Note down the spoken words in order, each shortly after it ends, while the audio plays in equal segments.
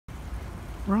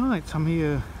Right, I'm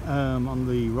here on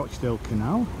the Rochdale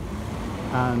Canal,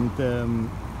 and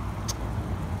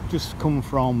just come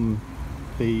from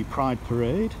the Pride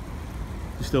Parade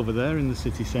just over there in the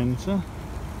city centre.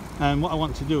 And what I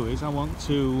want to do is I want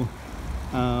to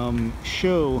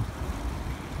show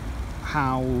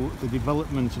how the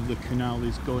development of the canal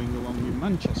is going along in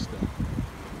Manchester.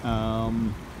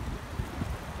 And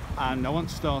I want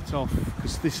to start off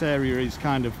because this area is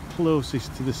kind of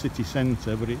closest to the city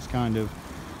centre, but it's kind of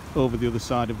over the other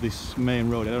side of this main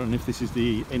road. I don't know if this is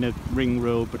the inner ring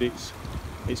road, but it's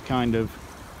kind of,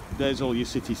 there's all your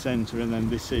city centre, and then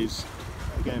this is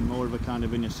again more of a kind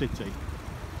of inner city.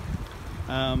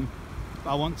 I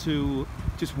want to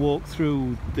just walk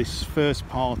through this first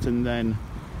part and then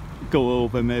go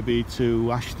over maybe to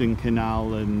Ashton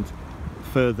Canal and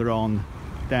further on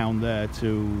down there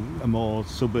to a more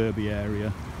suburban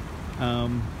area.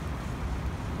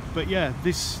 But yeah,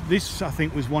 this I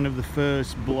think was one of the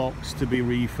first blocks to be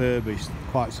refurbished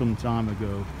quite some time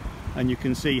ago, and you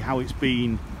can see how it's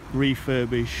been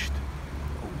refurbished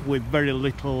with very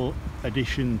little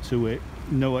addition to it,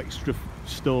 no extra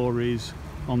stories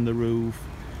on the roof.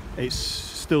 It's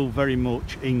still very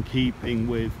much in keeping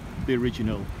with the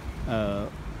original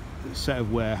set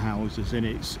of warehouses, and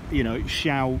it's, you know, it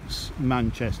shouts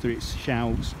Manchester, it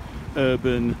shouts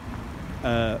urban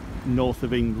north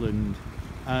of England,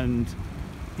 and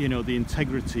you know, the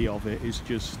integrity of it is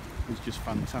just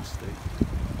fantastic.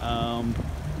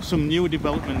 Some newer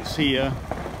developments here,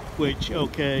 which,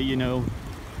 okay, you know,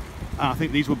 I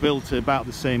think these were built about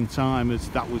the same time as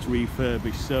that was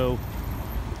refurbished, so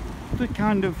the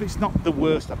kind of, it's not the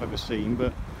worst I've ever seen,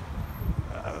 but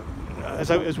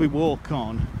as we walk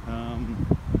on,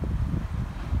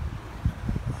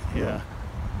 yeah,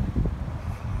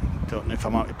 don't know if I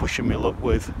might be pushing my luck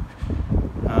with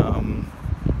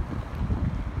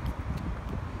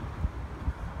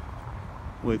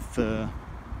the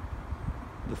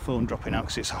phone dropping out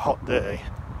because it's a hot day,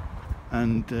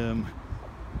 and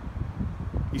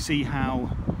you see how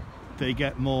they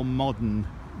get more modern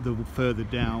the further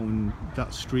down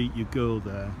that street you go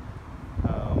there.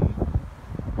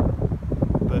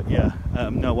 But yeah,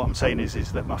 no, what I'm saying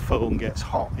is that my phone gets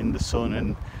hot in the sun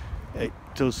and it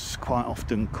does quite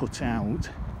often cut out.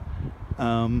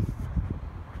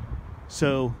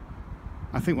 So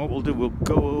I think what we'll do, we'll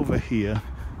go over here.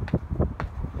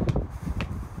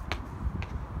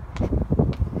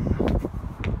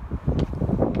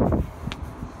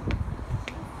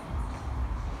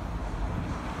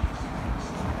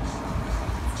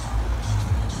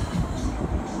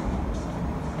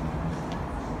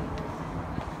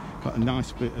 Got a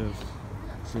nice bit of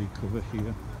tree cover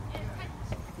here,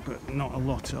 but not a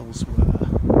lot elsewhere.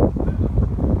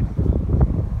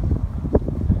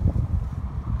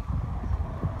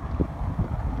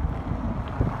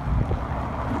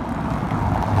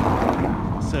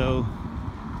 So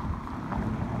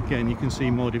again, you can see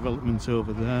more developments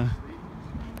over there.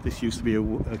 This used to be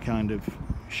a kind of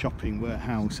shopping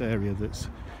warehouse area that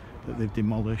they've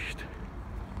demolished.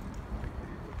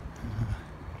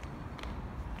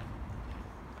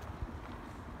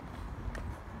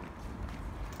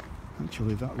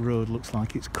 Actually, that road looks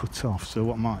like it's cut off, so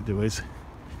what I might do is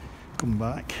come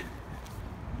back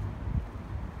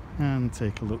and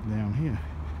take a look down here.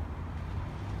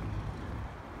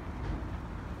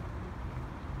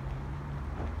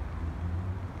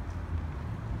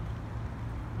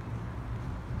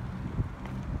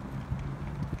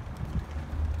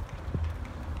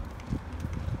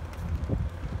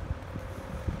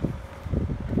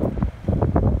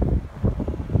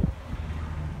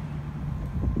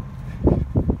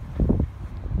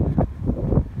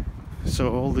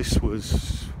 So all this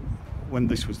was, when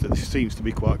this seems to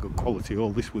be quite good quality, all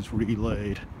this was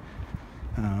relaid,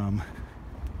 and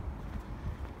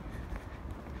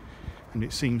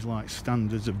it seems like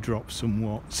standards have dropped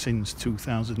somewhat since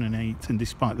 2008, and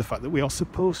despite the fact that we are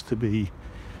supposed to be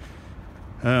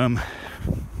out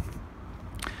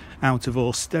of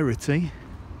austerity,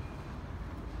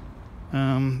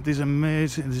 there's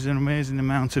an amazing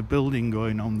amount of building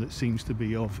going on that seems to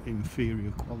be of inferior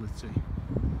quality.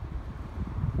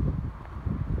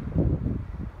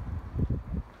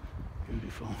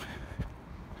 Beautiful.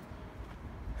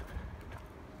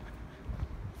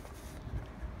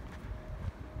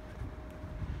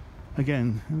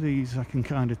 Again, these I can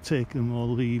kind of take them or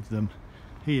leave them.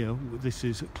 Here, this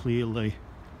is clearly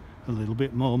a little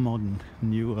bit more modern,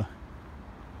 newer.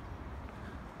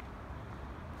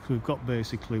 So we've got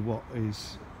basically what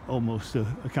is almost a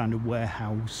kind of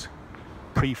warehouse,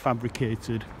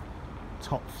 prefabricated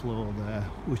top floor there,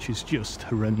 which is just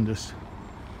horrendous,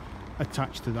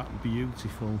 attached to that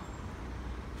beautiful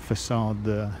facade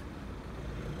there.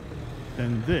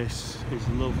 Then this is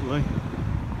lovely.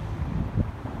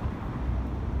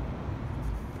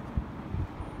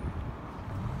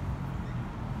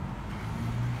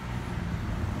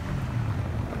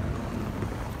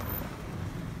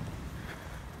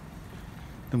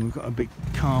 Then we've got a big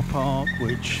car park,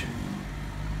 which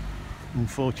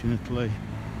unfortunately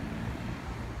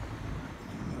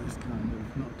is kind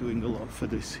of not doing a lot for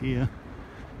this here.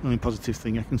 The only positive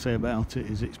thing I can say about it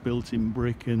is it's built in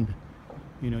brick, and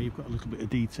you know, you've got a little bit of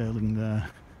detailing there.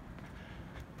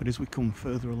 But as we come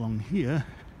further along here,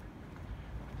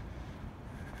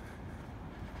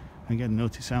 again,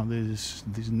 notice how there's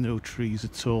no trees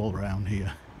at all around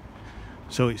here.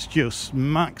 So it's just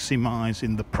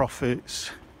maximising the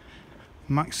profits,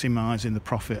 maximising the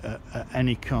profit at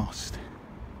any cost.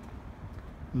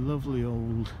 Lovely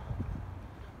old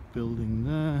building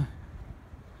there,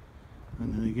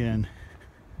 and then again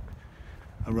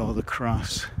a rather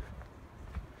crass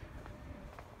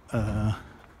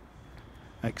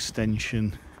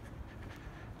extension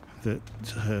that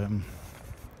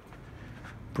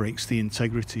breaks the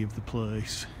integrity of the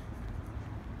place.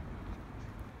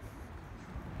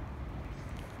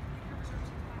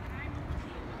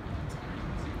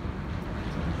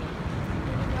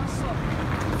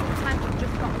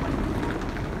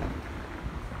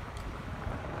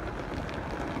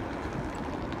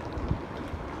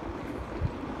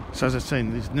 So as I was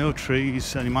saying, there's no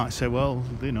trees, and you might say, well,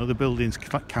 you know, the buildings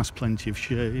cast plenty of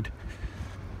shade.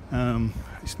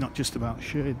 It's not just about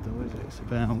shade though, is it? It's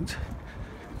about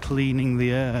cleaning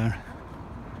the air.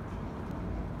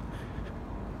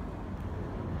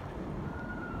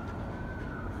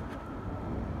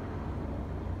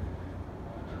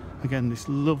 Again, this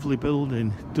lovely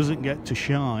building doesn't get to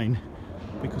shine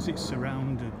because it's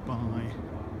surrounded by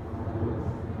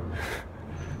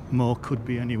more could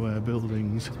be anywhere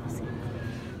buildings.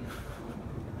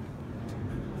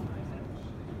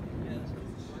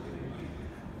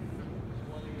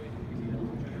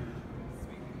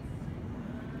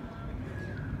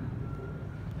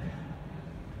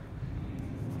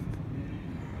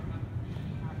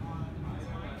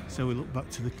 So we look back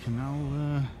to the canal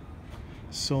there,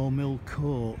 Sawmill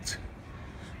Court.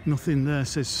 Nothing there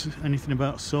says anything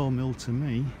about sawmill to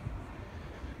me,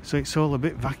 so it's all a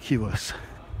bit vacuous.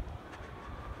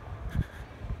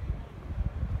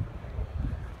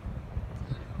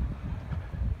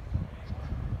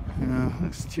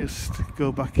 Let's just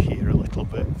go back here a little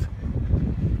bit.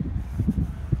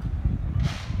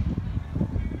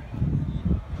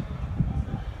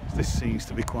 This seems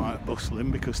to be quite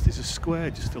bustling because there's a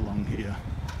square just along here.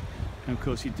 And of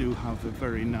course you do have a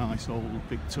very nice old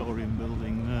Victorian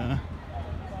building there.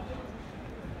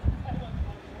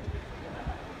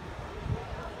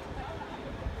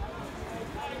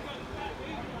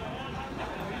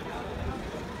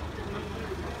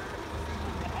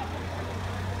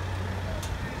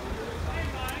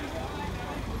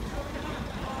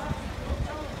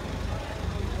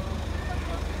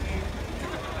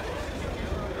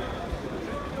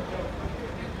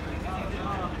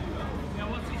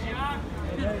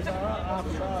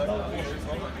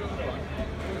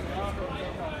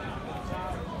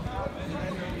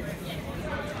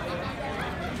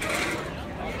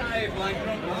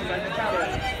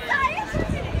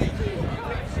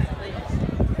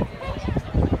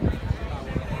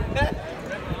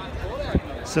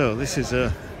 So this is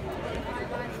a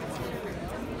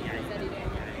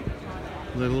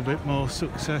little bit more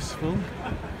successful.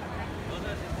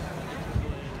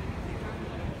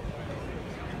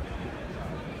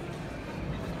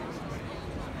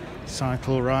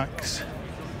 Cycle racks,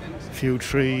 a few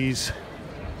trees.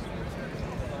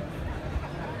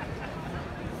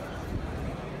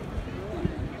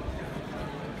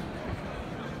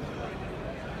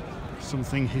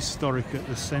 Something historic at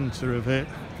the centre of it.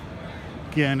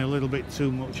 Again, a little bit too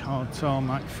much hard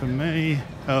tarmac for me.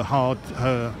 Hard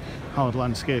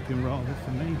landscaping rather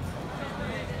for me.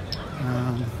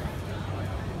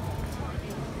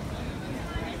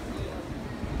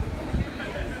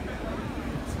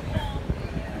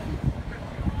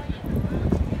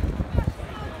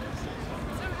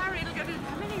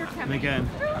 And again,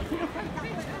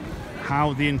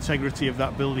 how the integrity of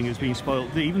that building has been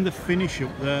spoilt. Even the finish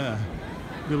up there,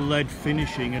 the lead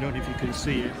finishing, I don't know if you can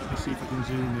see it. Let's see if I can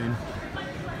zoom in.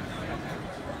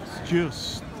 It's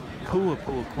just poor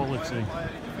quality.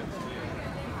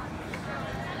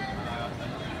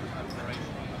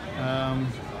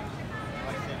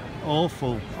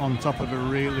 Awful on top of a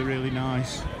really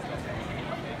nice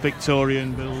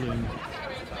Victorian building.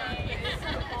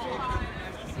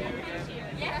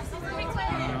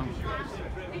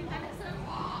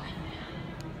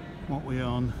 what we're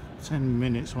on, 10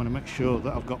 minutes. I want to make sure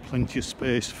that I've got plenty of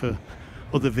space for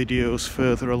other videos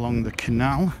further along the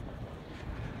canal,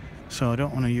 so I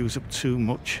don't want to use up too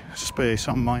much space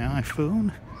on my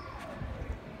iPhone.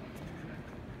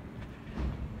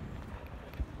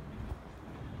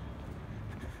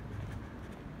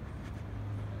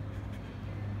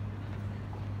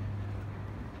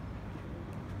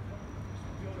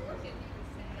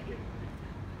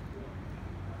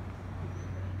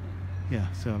 Yeah,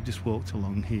 so I've just walked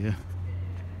along here.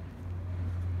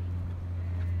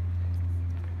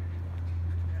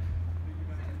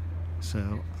 So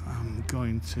I'm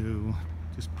going to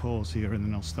just pause here and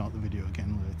then I'll start the video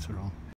again later on.